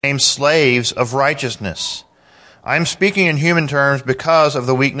slaves of righteousness. I am speaking in human terms because of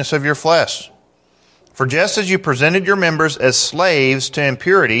the weakness of your flesh. For just as you presented your members as slaves to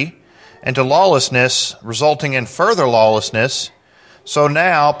impurity and to lawlessness, resulting in further lawlessness, so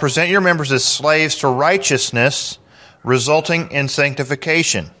now present your members as slaves to righteousness, resulting in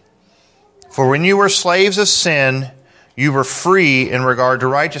sanctification. For when you were slaves of sin, you were free in regard to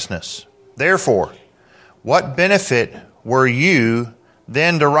righteousness. Therefore, what benefit were you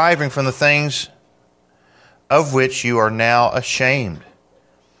then deriving from the things of which you are now ashamed?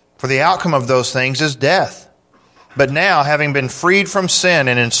 For the outcome of those things is death. But now, having been freed from sin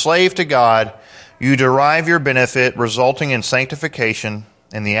and enslaved to God, you derive your benefit, resulting in sanctification,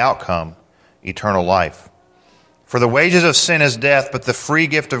 and the outcome, eternal life. For the wages of sin is death, but the free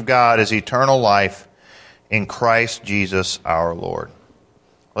gift of God is eternal life in Christ Jesus our Lord.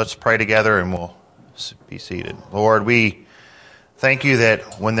 Let's pray together and we'll be seated. Lord, we thank you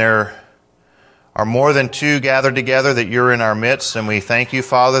that when there are more than two gathered together, that you're in our midst, and we thank you,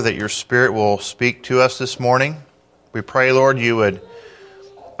 Father, that your Spirit will speak to us this morning. We pray, Lord, you would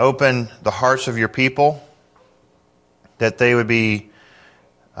open the hearts of your people, that they would be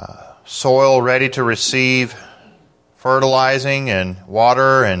soil ready to receive fertilizing and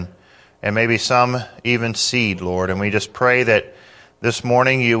water and maybe some even seed, Lord. And we just pray that this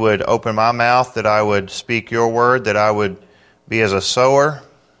morning you would open my mouth, that I would speak your word, that I would be as a sower,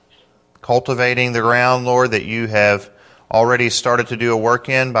 cultivating the ground, Lord, that you have already started to do a work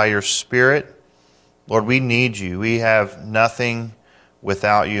in by your Spirit. Lord, we need you. We have nothing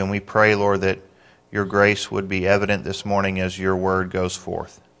without you, and we pray, Lord, that your grace would be evident this morning as your word goes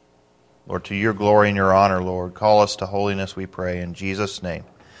forth. Lord, to your glory and your honor, Lord, call us to holiness, we pray, in Jesus' name.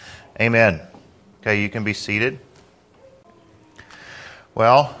 Amen. Okay, you can be seated.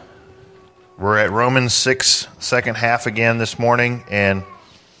 Well, we're at Romans 6, second half again this morning, and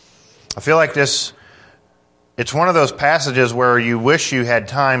I feel like it's one of those passages where you wish you had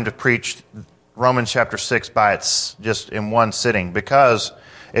time to preach Romans chapter 6 by its just in one sitting, because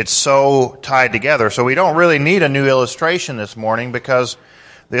it's so tied together. So we don't really need a new illustration this morning, because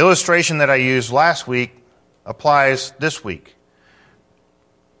the illustration that I used last week applies this week.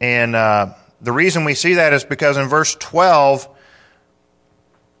 And the reason we see that is because in verse 12,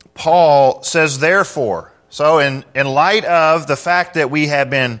 Paul says, therefore. So in light of the fact that we have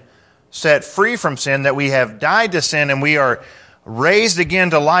been set free from sin, that we have died to sin, and we are raised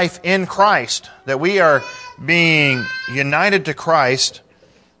again to life in Christ, that we are being united to Christ,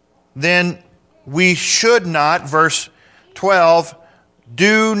 then we should not, verse 12,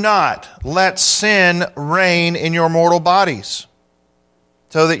 do not let sin reign in your mortal bodies,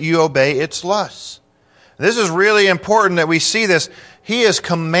 so that you obey its lusts. This is really important that we see this. He is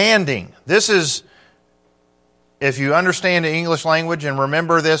commanding. This is, if you understand the English language and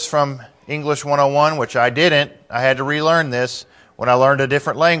remember this from English 101, which I didn't, I had to relearn this when I learned a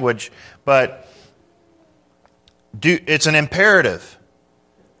different language, but it's an imperative.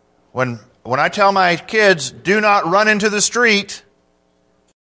 When I tell my kids, do not run into the street,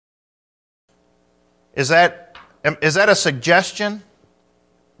 is that a suggestion?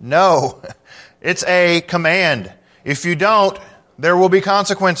 No, it's a command. If you don't, there will be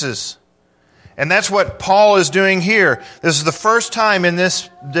consequences. And that's what Paul is doing here. This is the first time in this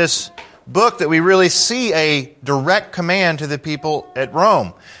book that we really see a direct command to the people at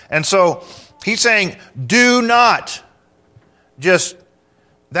Rome. And so he's saying, do not. Just,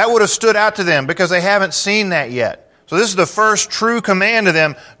 that would have stood out to them because they haven't seen that yet. So this is the first true command to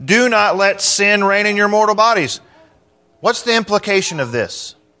them. Do not let sin reign in your mortal bodies. What's the implication of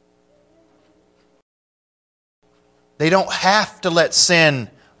this? They don't have to let sin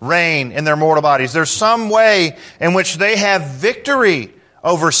reign in their mortal bodies. There's some way in which they have victory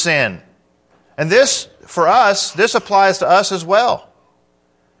over sin. And this, for us, this applies to us as well.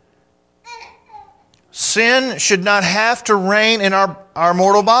 Sin should not have to reign in our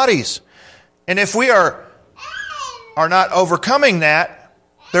mortal bodies. And if we are not overcoming that,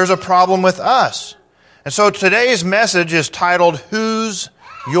 there's a problem with us. And so today's message is titled, Who's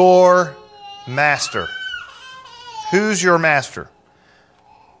Your Master? Who's your master?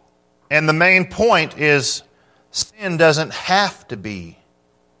 And the main point is, sin doesn't have to be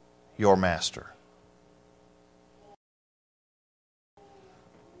your master.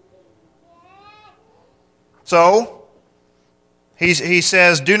 So, he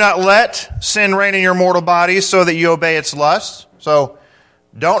says, do not let sin reign in your mortal bodies so that you obey its lusts. So,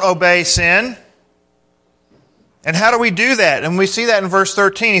 don't obey sin. And how do we do that? And we see that in verse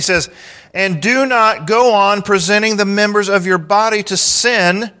 13. He says, and do not go on presenting the members of your body to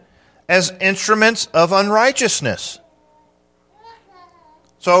sin as instruments of unrighteousness.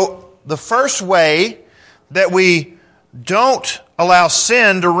 So the first way that we don't allow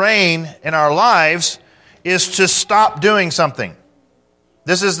sin to reign in our lives is to stop doing something.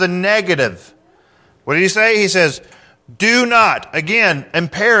 This is the negative. What did he say? He says, do not. Again,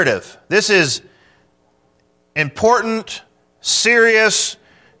 imperative. This is important, serious.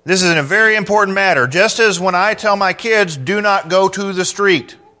 This is a very important matter. Just as when I tell my kids, do not go to the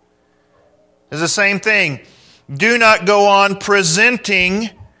street. It's the same thing. Do not go on presenting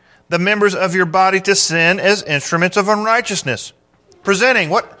the members of your body to sin as instruments of unrighteousness. Presenting.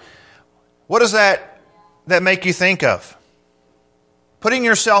 What does that make you think of? Putting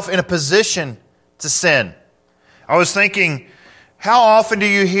yourself in a position to sin. I was thinking, how often do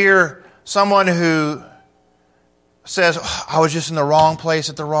you hear someone who says, I was just in the wrong place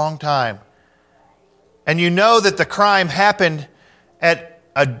at the wrong time? And you know that the crime happened at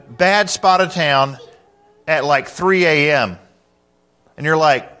a bad spot of town at like 3 a.m. And you're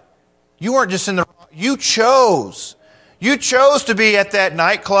like, you weren't just in the wrong, you chose. You chose to be at that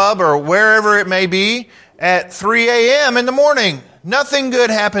nightclub or wherever it may be at 3 a.m. in the morning. Nothing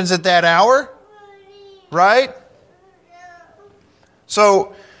good happens at that hour, right?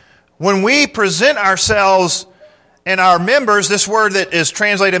 So when we present ourselves and our members, this word that is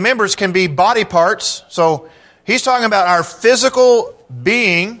translated members can be body parts. So he's talking about our physical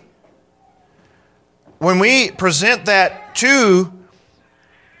being. When we present that to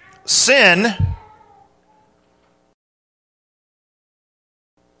sin,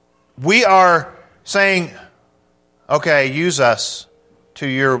 we are saying, okay, use us to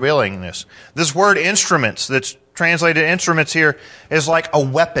your willingness. This word instruments, that's translated instruments here, is like a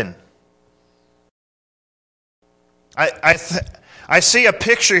weapon. I see a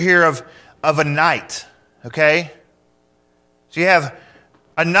picture here of a knight, okay? So you have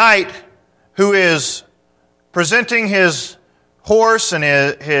a knight who is presenting his horse and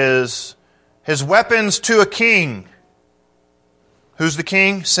his weapons to a king. Who's the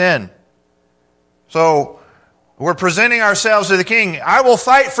king? Sin. So we're presenting ourselves to the king. I will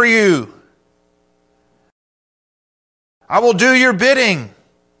fight for you. I will do your bidding.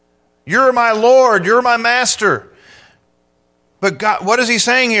 You're my Lord. You're my master. But God, what is he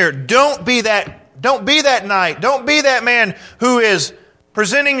saying here? Don't be that knight. Don't be that man who is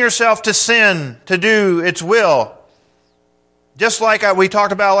presenting yourself to sin to do its will. Just like we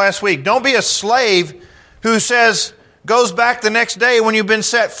talked about last week. Don't be a slave who goes back the next day when you've been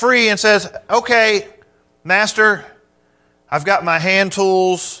set free and says, okay, master, I've got my hand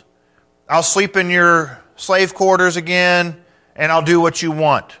tools. I'll sleep in your slave quarters again, and I'll do what you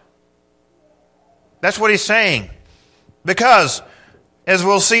want. That's what he's saying. Because, as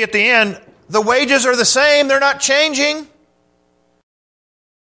we'll see at the end, the wages are the same. They're not changing.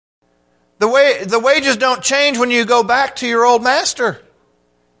 The wages don't change when you go back to your old master.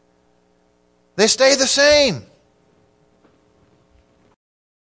 They stay the same.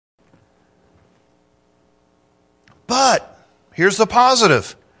 But, here's the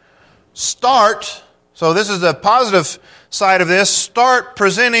positive. So this is the positive side of this, start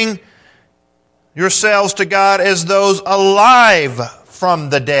presenting yourselves to God as those alive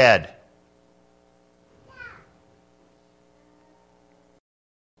from the dead.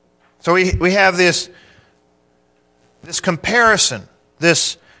 So we have this comparison,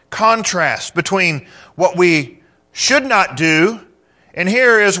 this contrast between what we should not do, and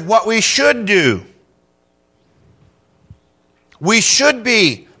here is what we should do. We should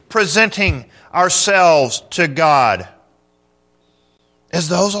be presenting ourselves to God as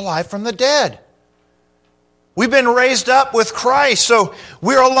those alive from the dead. We've been raised up with Christ, so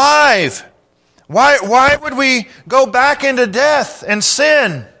we're alive. Why would we go back into death and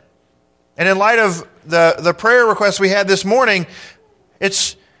sin? And in light of the prayer request we had this morning,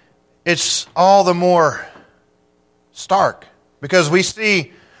 it's all the more stark. Because we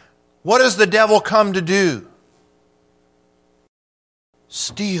see, what does the devil come to do?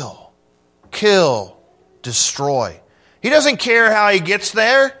 Steal, kill, destroy. He doesn't care how he gets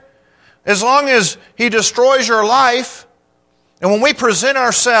there. As long as he destroys your life, and when we present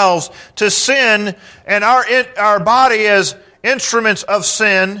ourselves to sin and our body as instruments of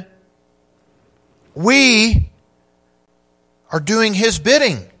sin, we are doing his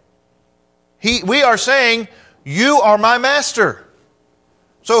bidding. We are saying, you are my master.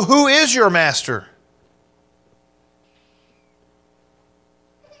 So who is your master?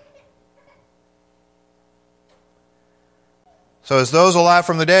 So as those alive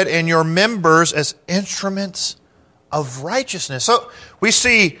from the dead, and your members as instruments of righteousness. So we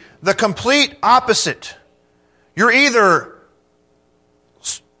see the complete opposite. You're either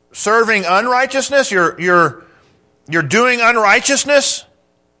serving unrighteousness, you're doing unrighteousness,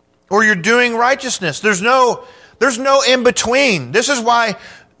 or you're doing righteousness. There's no in between. This is why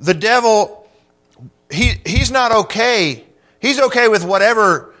the devil, he's not okay. He's okay with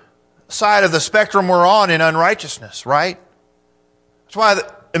whatever side of the spectrum we're on in unrighteousness, right?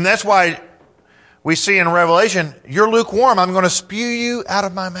 That's why we see in Revelation, you're lukewarm, I'm going to spew you out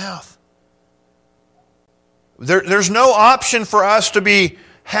of my mouth. There's no option for us to be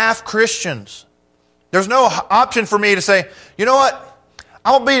half Christians. There's no option for me to say, you know what?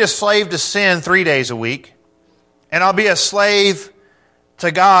 I'll be a slave to sin 3 days a week, and I'll be a slave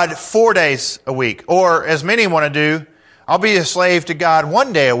to God 4 days a week. Or, as many want to do, I'll be a slave to God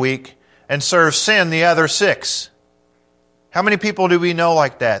 1 day a week and serve sin the other 6. How many people do we know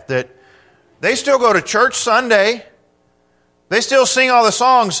like that? That they still go to church Sunday, they still sing all the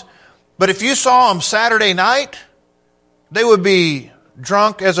songs, but if you saw them Saturday night, they would be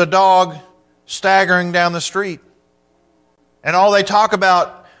drunk as a dog staggering down the street. And all they talk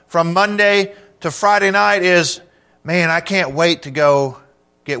about from Monday to Friday night is, man, I can't wait to go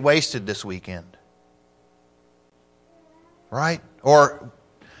get wasted this weekend. Right? Or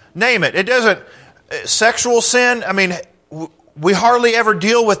name it. It doesn't, sexual sin, I mean, we hardly ever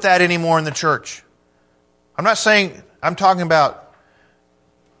deal with that anymore in the church. I'm talking about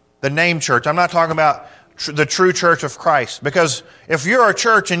the name church. I'm not talking about the true church of Christ. Because if you're a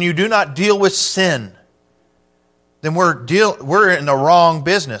church and you do not deal with sin, then we're in the wrong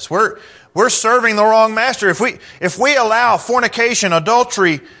business. We're serving the wrong master. If we allow fornication,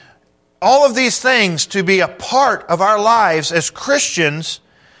 adultery, all of these things to be a part of our lives as Christians,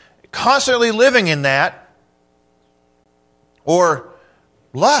 constantly living in that, or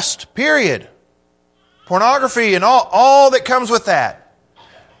lust, period, pornography and all that comes with that.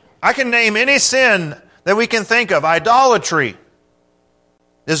 I can name any sin that we can think of. Idolatry.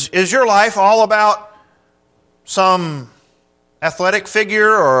 Is your life all about some athletic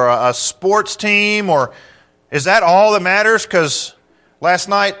figure or a sports team? Or is that all that matters? Because last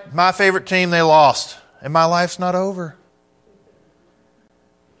night, my favorite team, they lost. And my life's not over.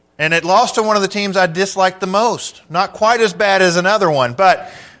 And it lost to one of the teams I disliked the most. Not quite as bad as another one. But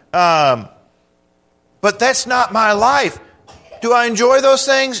that's not my life. Do I enjoy those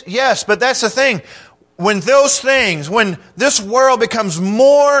things? Yes, but that's the thing. When this world becomes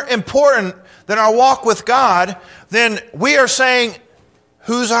more important than our walk with God, then we are saying,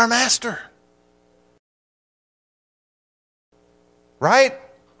 who's our master? Right?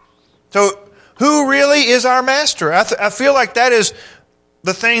 So, who really is our master? I feel like that is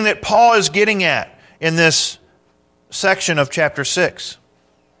the thing that Paul is getting at in this section of chapter 6.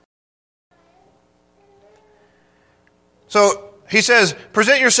 So, he says,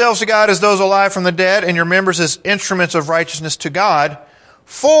 present yourselves to God as those alive from the dead, and your members as instruments of righteousness to God.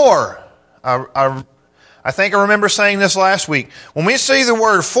 For, I think I remember saying this last week. When we see the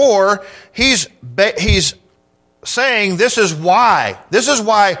word for, he's saying this is why. This is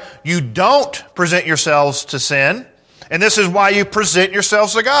why you don't present yourselves to sin, and this is why you present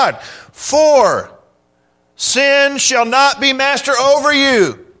yourselves to God. For sin shall not be master over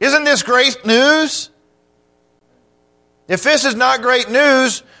you. Isn't this great news? If this is not great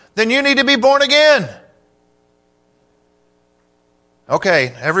news, then you need to be born again.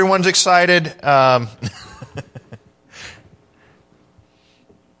 Okay, everyone's excited. But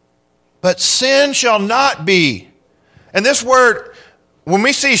sin shall not be. And this word, when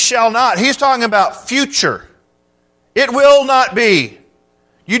we see shall not, he's talking about future. It will not be.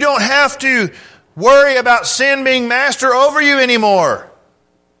 You don't have to worry about sin being master over you anymore.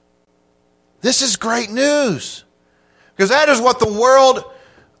 This is great news. Because that is what the world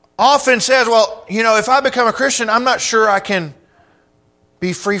often says. Well, if I become a Christian, I'm not sure I can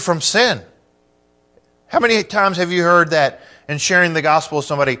be free from sin. How many times have you heard that in sharing the gospel with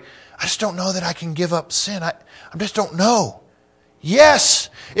somebody? I just don't know that I can give up sin. I just don't know. Yes,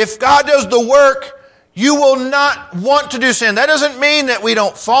 if God does the work, you will not want to do sin. That doesn't mean that we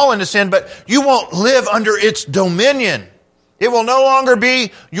don't fall into sin, but you won't live under its dominion. It will no longer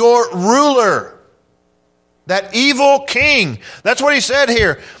be your ruler. That evil king. That's what he said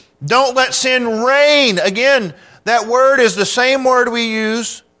here. Don't let sin reign. Again, that word is the same word we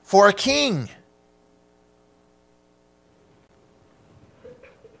use for a king.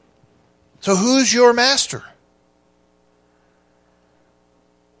 So who's your master?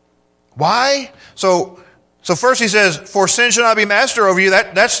 Why? So first he says, for sin shall not be master over you.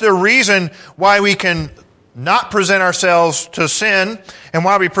 That's the reason why we can not present ourselves to sin and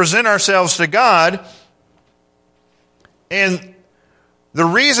why we present ourselves to God. And the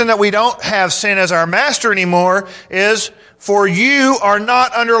reason that we don't have sin as our master anymore is, for you are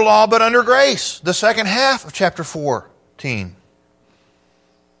not under law but under grace. The second half of chapter 14.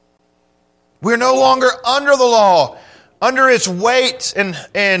 We're no longer under the law, under its weight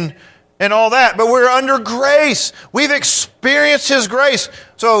and all that, but we're under grace. We've experienced His grace.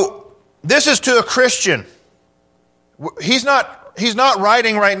 So this is to a Christian. He's not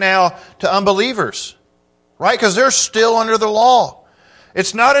writing right now to unbelievers, right? Because they're still under the law.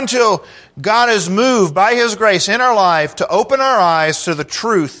 It's not until God is moved by His grace in our life to open our eyes to the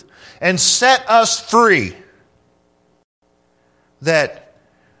truth and set us free that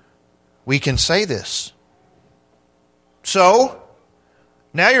we can say this. So,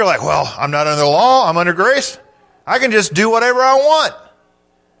 now you're like, well, I'm not under the law, I'm under grace. I can just do whatever I want.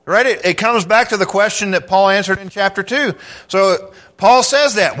 Right? It comes back to the question that Paul answered in chapter 2. So, Paul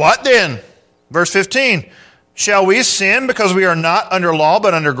says that. What then? Verse 15. Shall we sin because we are not under law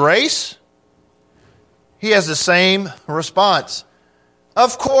but under grace? He has the same response.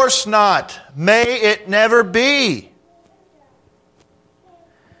 Of course not. May it never be.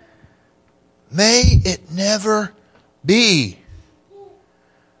 May it never be.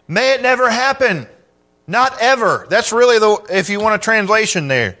 May it never happen. Not ever. That's really if you want a translation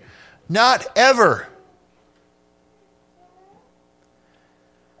there. Not ever.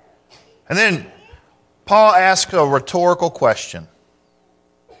 And then Paul asks a rhetorical question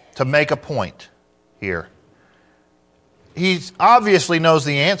to make a point here. He obviously knows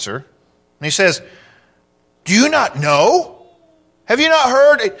the answer. And he says, do you not know? Have you not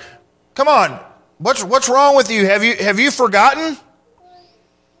heard? Come on. What's wrong with you? Have you forgotten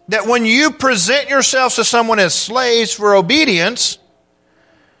that when you present yourselves to someone as slaves for obedience,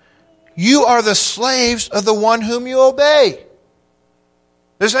 you are the slaves of the one whom you obey?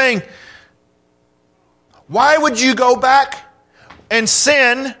 They're saying, why would you go back and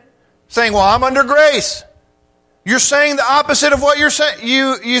sin, saying, well, I'm under grace? You're saying the opposite of what you say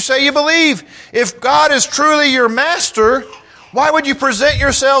you believe. If God is truly your master, why would you present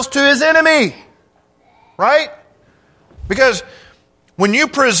yourselves to His enemy? Right? Because when you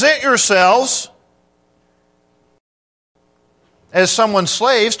present yourselves as someone's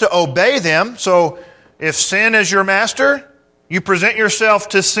slaves to obey them, so if sin is your master, you present yourself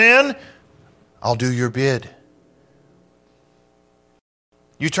to sin, I'll do your bid.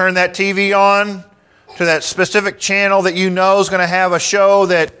 You turn that TV on to that specific channel that you know is going to have a show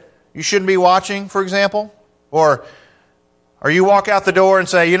that you shouldn't be watching, for example. Or you walk out the door and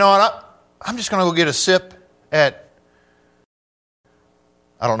say, you know what, I'm just going to go get a sip at,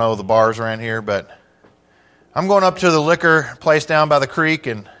 I don't know the bars around here, but I'm going up to the liquor place down by the creek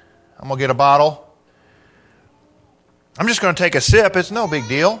and I'm going to get a bottle. I'm just going to take a sip. It's no big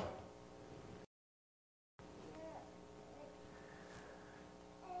deal.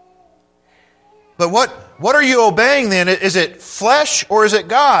 But what are you obeying then? Is it flesh or is it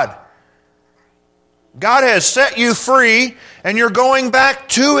God? God has set you free and you're going back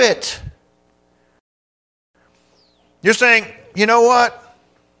to it. You're saying, you know what?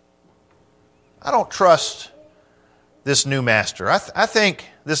 I don't trust this new master. I think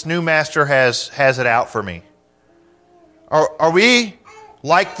this new master has it out for me. Are we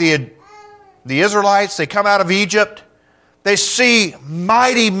like the Israelites? They come out of Egypt. They see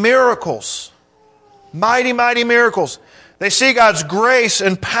mighty miracles. Mighty, mighty miracles. They see God's grace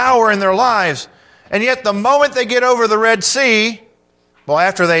and power in their lives. And yet the moment they get over the Red Sea, well,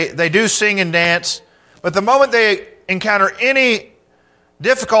 after they do sing and dance, but the moment they encounter any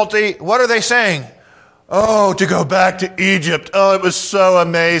difficulty, what are they saying? Oh, to go back to Egypt. Oh, it was so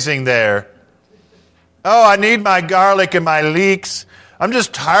amazing there. Oh, I need my garlic and my leeks. I'm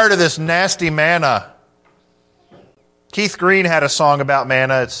just tired of this nasty manna. Keith Green had a song about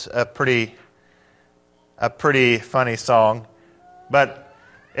manna. It's a pretty funny song, but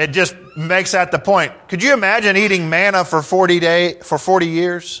it just makes that the point. Could you imagine eating manna for 40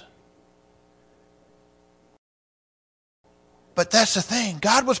 years? But that's the thing.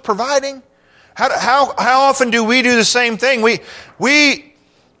 God was providing. How often do we do the same thing? We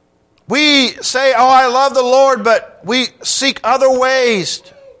say, "Oh, I love the Lord," but we seek other ways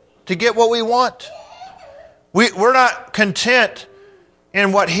to get what we want. We're not content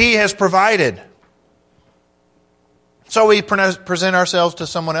in what He has provided. So we present ourselves to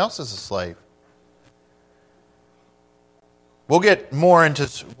someone else as a slave. We'll get more into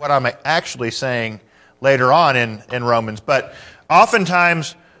what I'm actually saying later on in Romans. But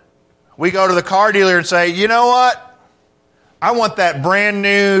oftentimes, we go to the car dealer and say, you know what? I want that brand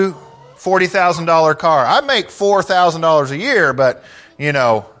new $40,000 car. I make $4,000 a year, but,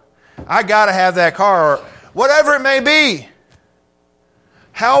 I got to have that car. Or whatever it may be.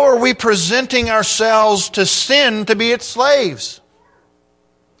 How are we presenting ourselves to sin to be its slaves?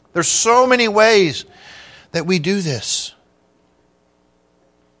 There's so many ways that we do this.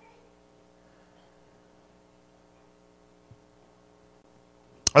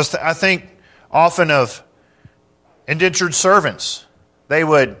 I think often of indentured servants. They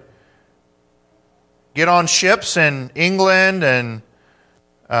would get on ships in England and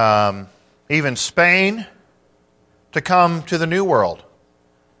even Spain to come to the New World.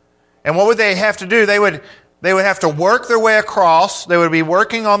 And what would they have to do? They would have to work their way across. They would be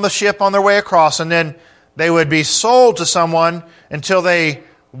working on the ship on their way across, and then they would be sold to someone until they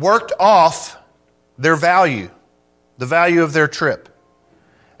worked off their value, the value of their trip.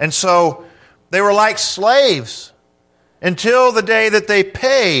 And so they were like slaves until the day that they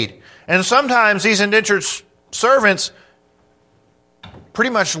paid. And sometimes these indentured servants pretty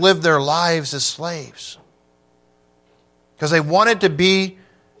much lived their lives as slaves because they wanted to be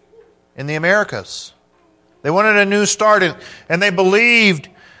in the Americas. They wanted a new start, and they believed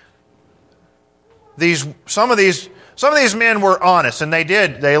some of these men were honest, and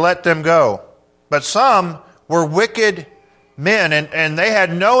they let them go. But some were wicked men, and they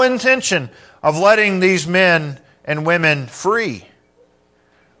had no intention of letting these men and women free.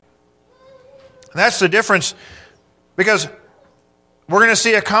 And that's the difference, because we're going to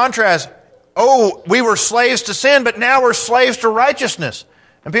see a contrast. Oh, we were slaves to sin, but now we're slaves to righteousness.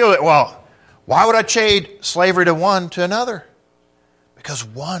 And people say, well, why would I trade slavery to one to another? Because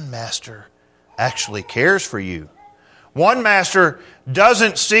one master actually cares for you. One master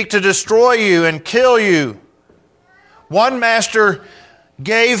doesn't seek to destroy you and kill you. One master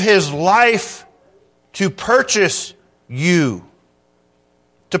gave his life to purchase you,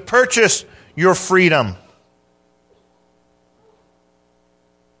 to purchase your freedom.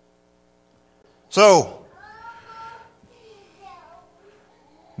 So,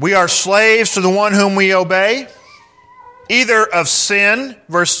 we are slaves to the one whom we obey, either of sin,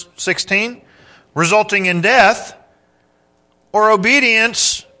 verse 16, resulting in death, or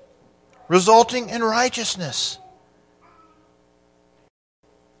obedience, resulting in righteousness.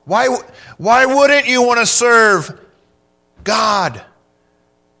 Why wouldn't you want to serve God?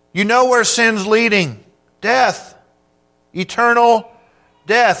 You know where sin's leading. Death. Eternal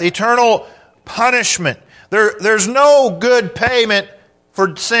death. Eternal punishment. There's no good payment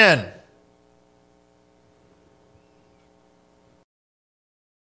for sin.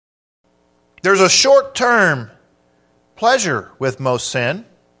 There's a short-term pleasure with most sin,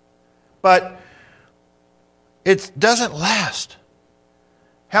 but it doesn't last.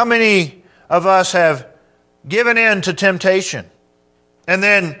 How many of us have given in to temptation, and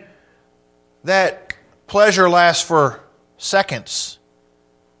then that pleasure lasts for seconds,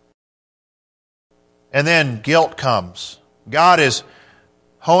 and then guilt comes? God is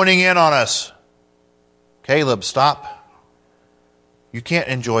honing in on us. Caleb, stop. You can't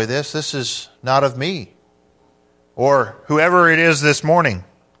enjoy this. This is not of me. Or whoever it is this morning.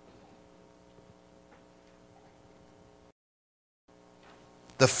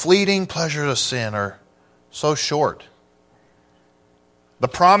 The fleeting pleasures of sin are so short. The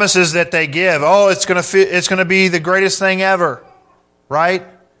promises that they give, it's going to be the greatest thing ever, right?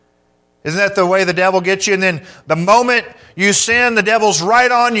 Isn't that the way the devil gets you? And then the moment you sin, the devil's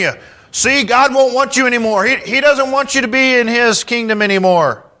right on you. See, God won't want you anymore. He doesn't want you to be in His kingdom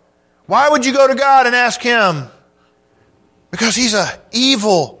anymore. Why would you go to God and ask Him? Because He's an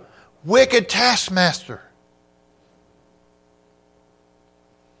evil, wicked taskmaster.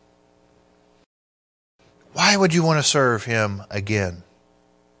 Why would you want to serve Him again?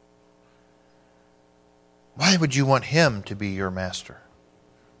 Why would you want Him to be your master?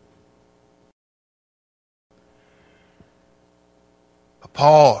 But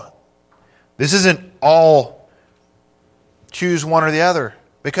Paul, this isn't all choose one or the other.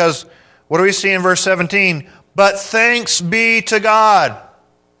 Because what do we see in verse 17? But thanks be to God.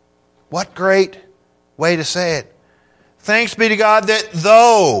 What great way to say it. Thanks be to God that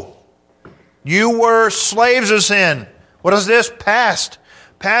though you were slaves of sin. What is this? Past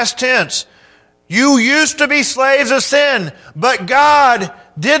tense. You used to be slaves of sin, but God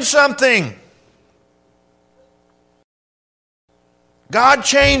did something. God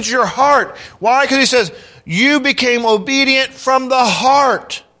changed your heart. Why? Because He says, you became obedient from the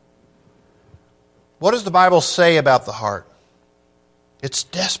heart. What does the Bible say about the heart? It's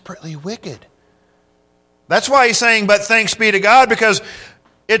desperately wicked. That's why He's saying, but thanks be to God, because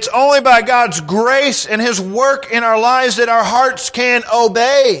it's only by God's grace and His work in our lives that our hearts can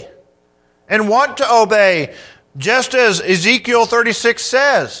obey and want to obey. Just as Ezekiel 36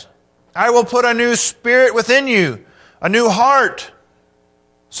 says, I will put a new spirit within you, a new heart,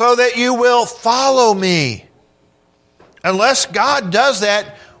 so that you will follow me. Unless God does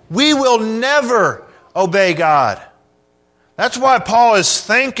that, we will never obey God. That's why Paul is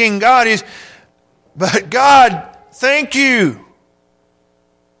thanking God. But God, thank you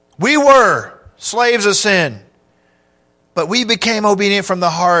We were slaves of sin, but we became obedient from the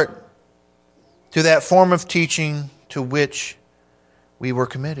heart to that form of teaching to which we were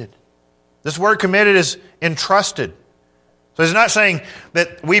committed. This word committed is entrusted. So it's not saying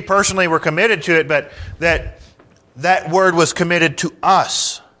that we personally were committed to it, but that word was committed to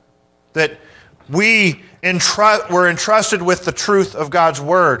us. That we were entrusted with the truth of God's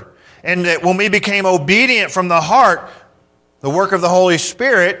word. And that when we became obedient from the heart, the work of the Holy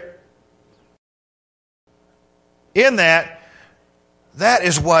Spirit, in that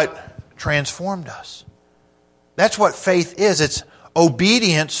is what transformed us. That's what faith is. It's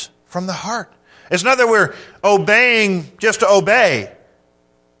obedience from the heart. It's not that we're obeying just to obey.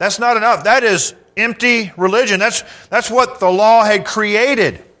 That's not enough. That is empty religion. That's what the law had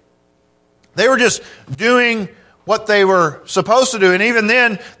created. They were just doing what they were supposed to do, and even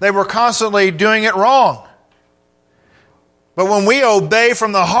then, they were constantly doing it wrong. But when we obey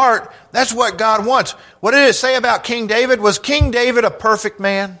from the heart, that's what God wants. What did it say about King David? Was King David a perfect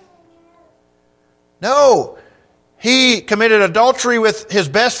man? No. He committed adultery with his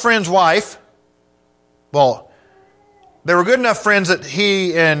best friend's wife. Well, they were good enough friends that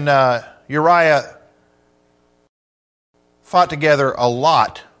he and Uriah fought together a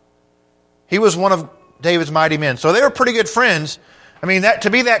lot. He was one of David's mighty men. So they were pretty good friends. I mean, to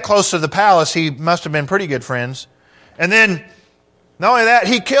be that close to the palace, he must have been pretty good friends. And then, not only that,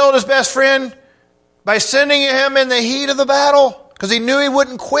 he killed his best friend by sending him in the heat of the battle because he knew he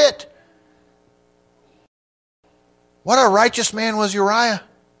wouldn't quit. What a righteous man was Uriah.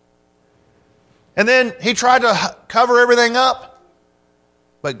 And then he tried to cover everything up.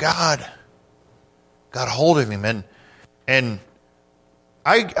 But God got hold of him. And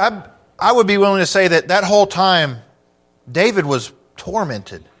I would be willing to say that whole time, David was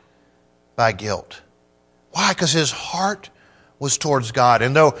tormented by guilt. Why? Because his heart was towards God.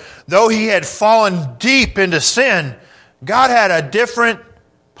 And though he had fallen deep into sin, God had a different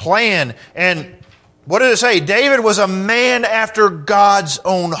plan. And what did it say? David was a man after God's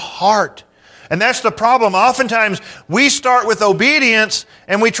own heart. And that's the problem. Oftentimes, we start with obedience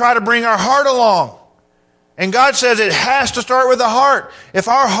and we try to bring our heart along. And God says it has to start with the heart. If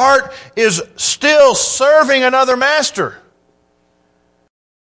our heart is still serving another master,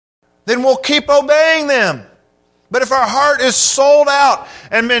 then we'll keep obeying them. But if our heart is sold out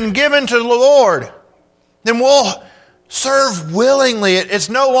and been given to the Lord, then we'll serve willingly. It's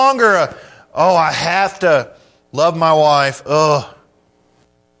no longer I have to love my wife.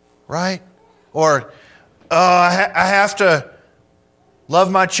 Right? Or, I have to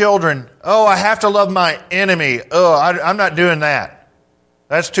love my children. I have to love my enemy. I'm not doing that.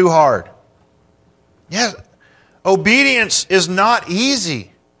 That's too hard. Yes, obedience is not easy.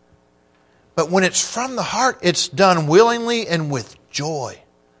 But when it's from the heart, it's done willingly and with joy.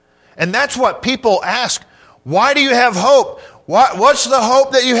 And that's what people ask. Why do you have hope? What's the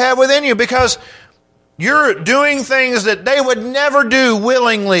hope that you have within you? Because you're doing things that they would never do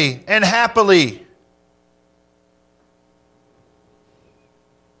willingly and happily.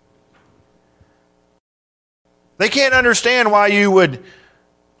 They can't understand why you would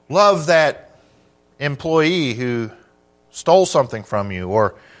love that employee who stole something from you,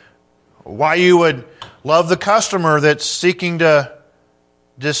 or why you would love the customer that's seeking to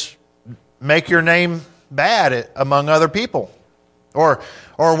just make your name bad among other people, or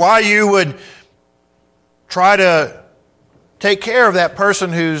why you would try to take care of that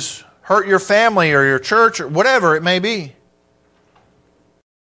person who's hurt your family or your church or whatever it may be.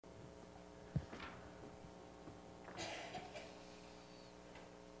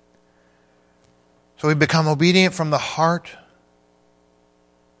 So we become obedient from the heart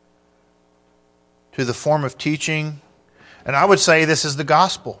to the form of teaching. And I would say this is the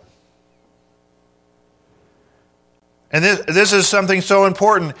gospel. And this is something so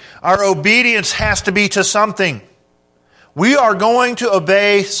important. Our obedience has to be to something. We are going to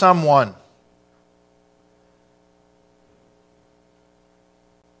obey someone.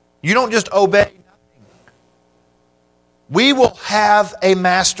 You don't just obey nothing. We will have a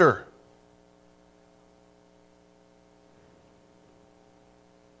master.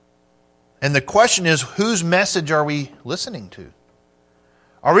 And the question is, whose message are we listening to?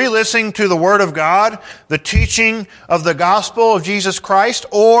 Are we listening to the Word of God, the teaching of the gospel of Jesus Christ,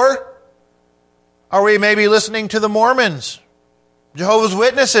 or are we maybe listening to the Mormons, Jehovah's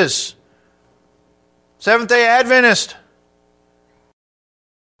Witnesses, Seventh-day Adventist,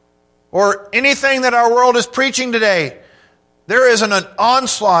 or anything that our world is preaching today? There is an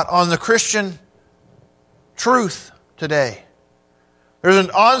onslaught on the Christian truth today. There's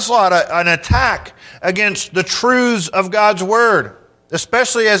an onslaught, an attack against the truths of God's Word.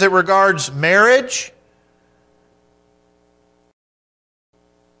 especially as it regards marriage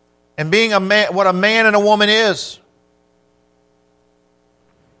and being a man, what a man and a woman is.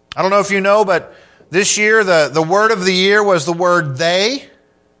 I don't know if you know, but this year the word of the year was the word they.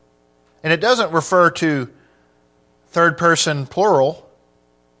 And it doesn't refer to third person plural.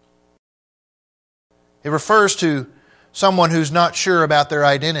 It refers to someone who's not sure about their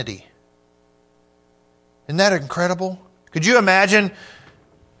identity. Isn't that incredible? Could you imagine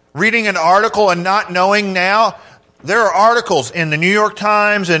reading an article and not knowing now? There are articles in the New York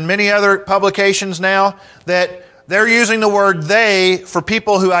Times and many other publications now that they're using the word they for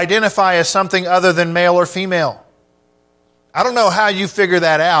people who identify as something other than male or female. I don't know how you figure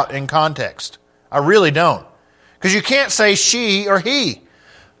that out in context. I really don't. Because you can't say she or he.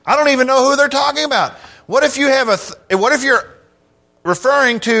 I don't even know who they're talking about. What if you have what if you're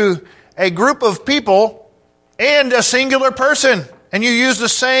referring to a group of people and a singular person and you use the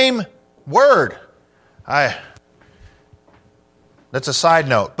same word? That's a side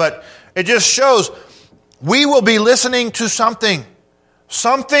note, but it just shows we will be listening to something.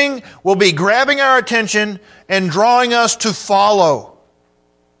 Something will be grabbing our attention and drawing us to follow.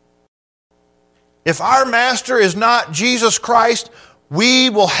 If our master is not Jesus Christ, we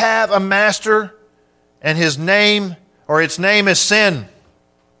will have a master, and his name, or its name, is sin.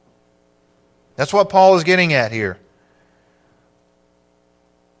 That's what Paul is getting at here.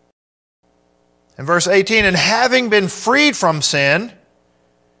 In verse 18, and having been freed from sin,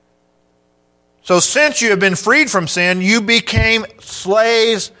 so since you have been freed from sin, you became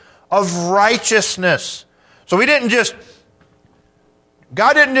slaves of righteousness. So God didn't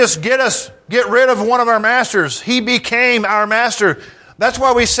just get rid of one of our masters. He became our master. That's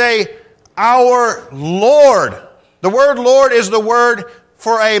why we say our Lord. The word Lord is the word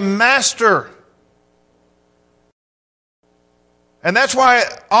for a master. And that's why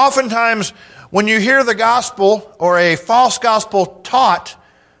oftentimes when you hear the gospel or a false gospel taught,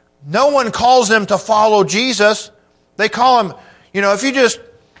 no one calls them to follow Jesus. They call him, if you just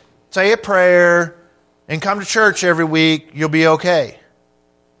say a prayer and come to church every week, you'll be okay.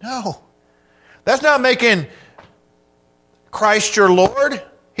 No. That's not making Christ your Lord.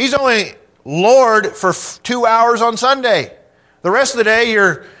 He's only Lord for 2 hours on Sunday. The rest of the day,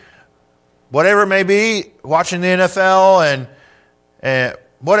 you're, whatever it may be, watching the NFL and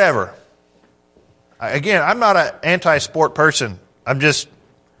whatever. Again, I'm not an anti-sport person. I'm just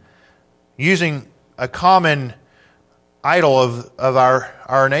using a common idol of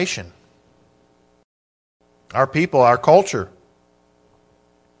our nation, our people, our culture.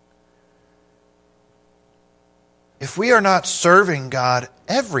 If we are not serving God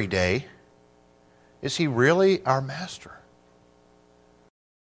every day, is He really our master?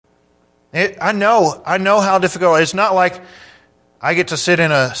 I know how difficult it is. It's not like I get to sit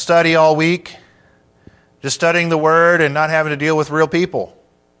in a study all week, just studying the Word and not having to deal with real people.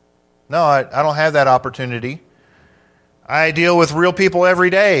 No, I don't have that opportunity. I deal with real people every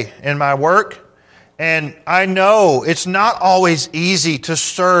day in my work, and I know it's not always easy to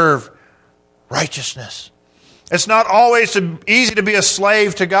serve righteousness. It's not always easy to be a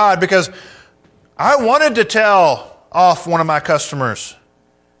slave to God, because I wanted to tell off one of my customers.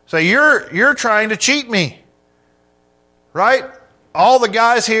 Say, you're trying to cheat me. Right? All the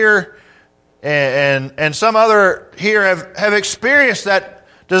guys here and some other here have experienced that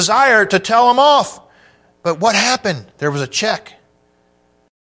desire to tell them off. But what happened? There was a check.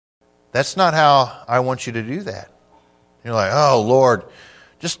 That's not how I want you to do that. You're like, oh, Lord,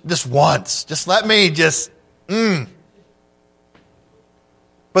 just this once. Just let me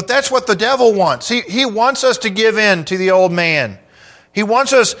But that's what the devil wants. He wants us to give in to the old man. He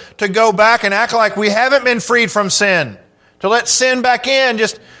wants us to go back and act like we haven't been freed from sin. To let sin back in.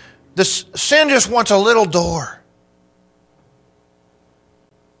 Sin just wants a little door.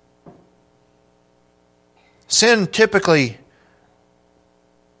 Sin typically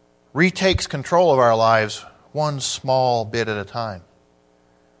retakes control of our lives one small bit at a time.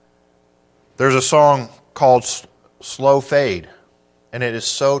 There's a song called Slow Fade, and it is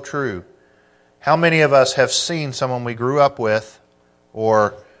so true. How many of us have seen someone we grew up with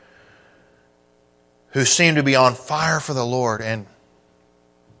or who seem to be on fire for the Lord, and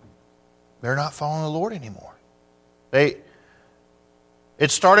they're not following the Lord anymore? It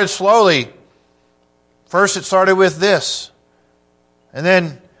started slowly. First it started with this, and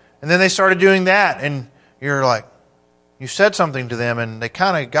then they started doing that, and you're like, you said something to them and they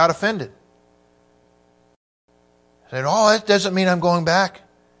kind of got offended. Said, oh, that doesn't mean I'm going back.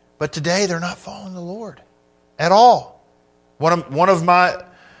 But today they're not following the Lord at all. One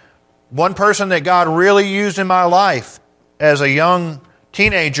person that God really used in my life, as a young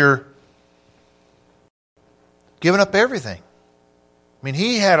teenager, giving up everything. I mean,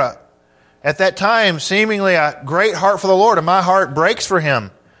 he had at that time, seemingly a great heart for the Lord, and my heart breaks for him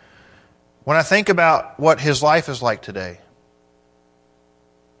when I think about what his life is like today.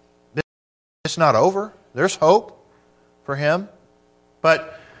 It's not over. There's hope for him.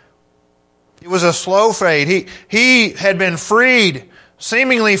 But it was a slow fade. He had been freed,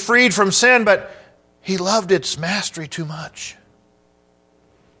 seemingly freed from sin, but he loved its mastery too much.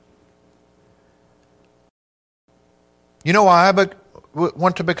 You know why I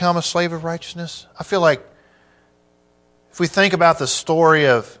want to become a slave of righteousness? I feel like if we think about the story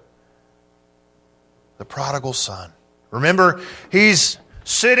of the prodigal son. Remember, he's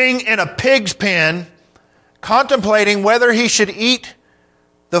sitting in a pig's pen contemplating whether he should eat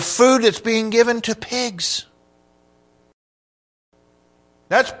the food that's being given to pigs.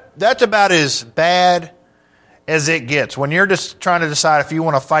 That's about as bad as it gets when you're just trying to decide if you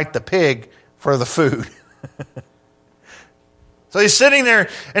want to fight the pig for the food. So he's sitting there,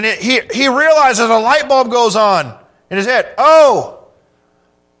 and he realizes a light bulb goes on in his head. Oh,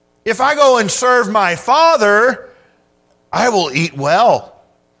 if I go and serve my father, I will eat well.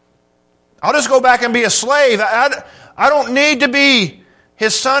 I'll just go back and be a slave. I don't need to be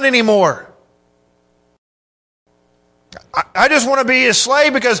his son anymore. I just want to be his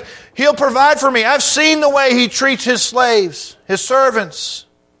slave because he'll provide for me. I've seen the way he treats his slaves, his servants.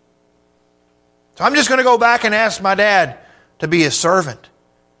 So I'm just going to go back and ask my dad to be his servant.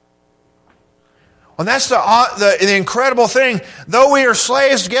 And that's the incredible thing. Though we are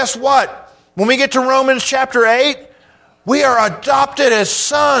slaves, guess what? When we get to Romans chapter 8, we are adopted as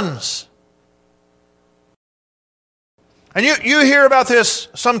sons. And you hear about this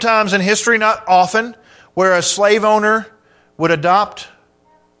sometimes in history, not often, where a slave owner would adopt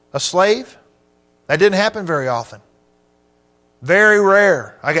a slave. That didn't happen very often. Very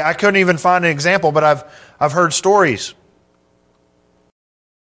rare. I couldn't even find an example, but I've heard stories.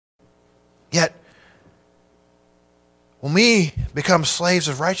 Yet, when we become slaves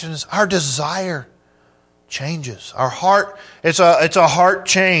of righteousness, our desire changes. Our heart, it's a heart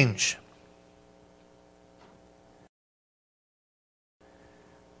change.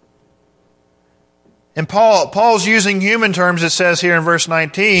 And Paul's using human terms, it says here in verse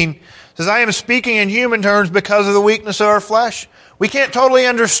 19. It says, I am speaking in human terms because of the weakness of our flesh. We can't totally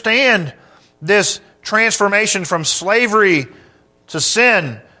understand this transformation from slavery to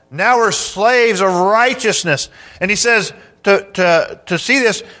sin. Now we're slaves of righteousness. And he says to see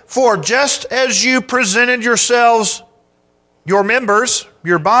this, for just as you presented yourselves, your members,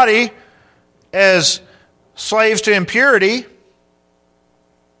 your body, as slaves to impurity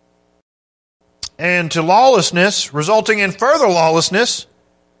and to lawlessness, resulting in further lawlessness.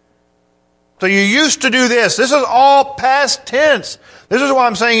 So you used to do this. This is all past tense. This is why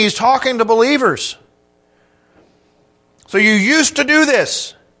I'm saying he's talking to believers. So you used to do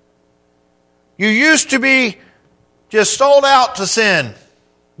this. You used to be just sold out to sin.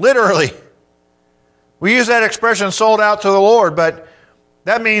 Literally. We use that expression, sold out to the Lord, but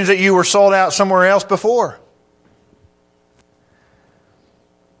that means that you were sold out somewhere else before.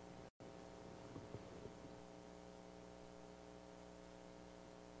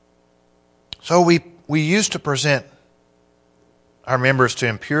 So we used to present our members to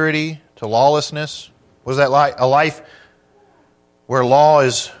impurity, to lawlessness. Was that like a life where law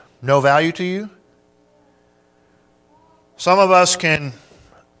is no value to you? Some of us can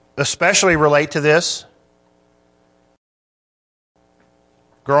especially relate to this.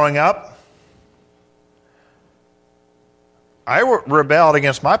 Growing up, I rebelled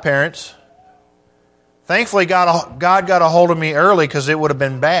against my parents. Thankfully, God got a hold of me early because it would have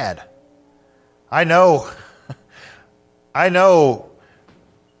been bad. I know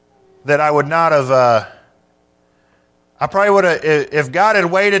that I would not have, I probably would have, if God had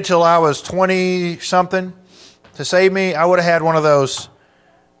waited till I was 20-something to save me, I would have had one of those,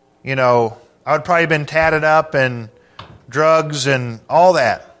 I would probably have been tatted up and drugs and all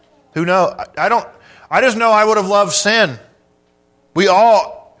that. Who knows? I just know I would have loved sin.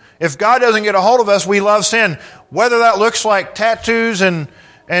 If God doesn't get a hold of us, we love sin. Whether that looks like tattoos and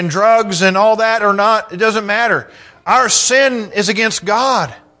drugs and all that or not, it doesn't matter. Our sin is against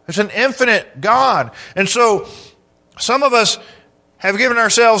God. It's an infinite God. And so some of us have given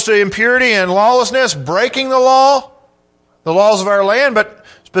ourselves to impurity and lawlessness, breaking the laws of our land, but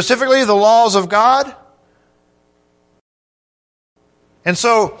specifically the laws of God. And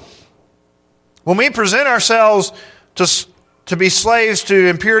so when we present ourselves to be slaves to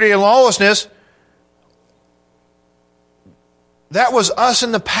impurity and lawlessness, that was us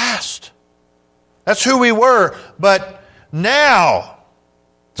in the past. That's who we were. But now,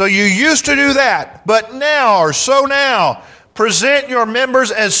 so you used to do that, but now, or so now, present your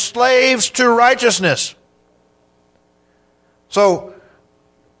members as slaves to righteousness. So,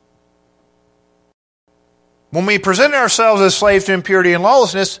 when we presented ourselves as slaves to impurity and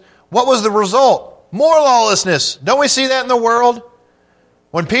lawlessness, what was the result? More lawlessness. Don't we see that in the world?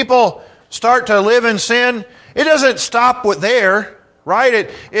 When people start to live in sin, it doesn't stop with there,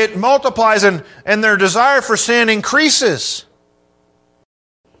 right? It multiplies and their desire for sin increases.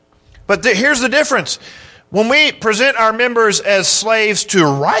 But here's the difference. When we present our members as slaves to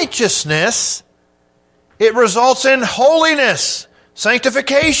righteousness, it results in holiness,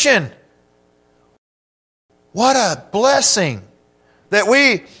 sanctification. What a blessing that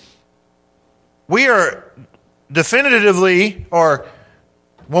we are definitively, or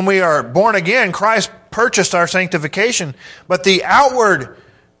when we are born again, Christ purchased our sanctification. But the outward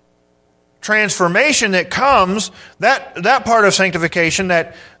transformation that comes, that part of sanctification,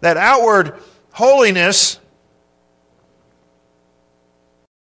 that outward holiness,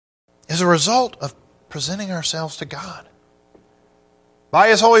 is a result of presenting ourselves to God by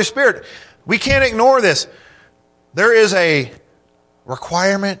His Holy Spirit. We can't ignore this. There is a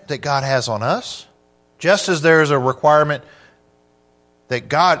requirement that God has on us, just as there is a requirement that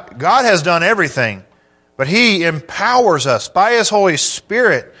God has done everything, but He empowers us by His Holy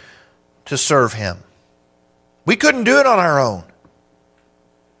Spirit to serve Him. We couldn't do it on our own.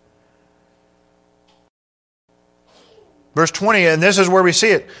 Verse 20, and this is where we see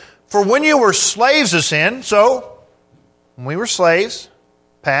it. For when you were slaves of sin, so when we were slaves,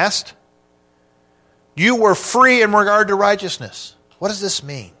 past, you were free in regard to righteousness. What does this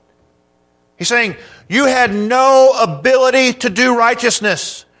mean? He's saying you had no ability to do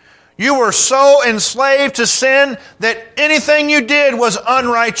righteousness. You were so enslaved to sin that anything you did was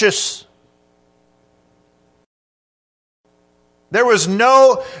unrighteous. There was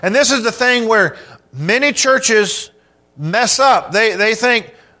no, and this is the thing where many churches mess up. They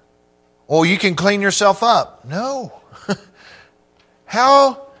think, oh, you can clean yourself up. No.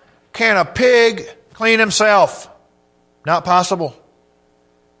 How can a pig clean himself? Not possible.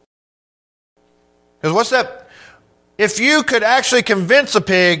 Because what's that? If you could actually convince a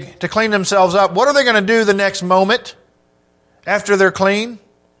pig to clean themselves up, what are they going to do the next moment after they're clean?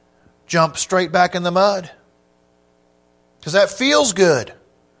 Jump straight back in the mud. Because that feels good.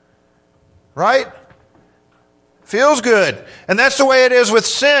 Right? Feels good. And that's the way it is with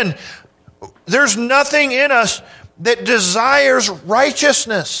sin. There's nothing in us that desires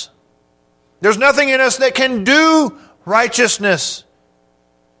righteousness. There's nothing in us that can do righteousness.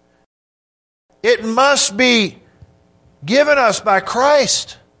 It must be given us by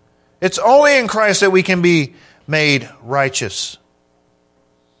Christ. It's only in Christ that we can be made righteous.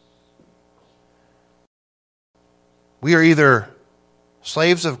 We are either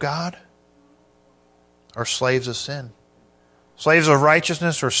slaves of God or slaves of sin. Slaves of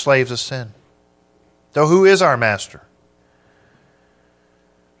righteousness or slaves of sin. So who is our master?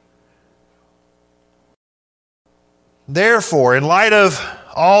 Therefore, in light of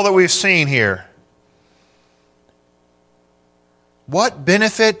all that we've seen here, what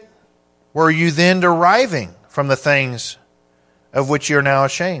benefit were you then deriving from the things of which you're now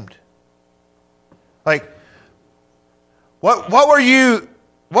ashamed? Like, what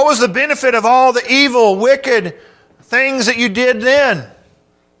was the benefit of all the evil, wicked things that you did then?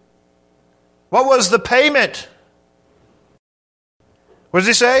 What was the payment? What does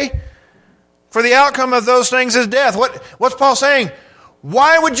he say? For the outcome of those things is death. What's Paul saying?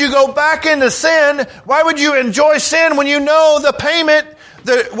 Why would you go back into sin? Why would you enjoy sin when you know the payment,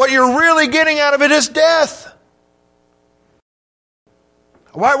 what you're really getting out of it is death?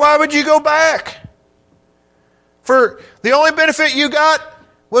 Why would you go back? For the only benefit you got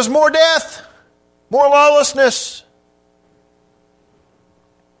was more death, more lawlessness.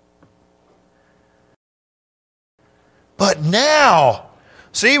 But now,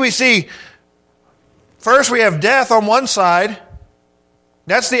 we see, first we have death on one side.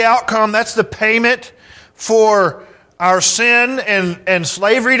 That's the outcome, that's the payment for our sin and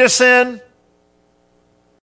slavery to sin.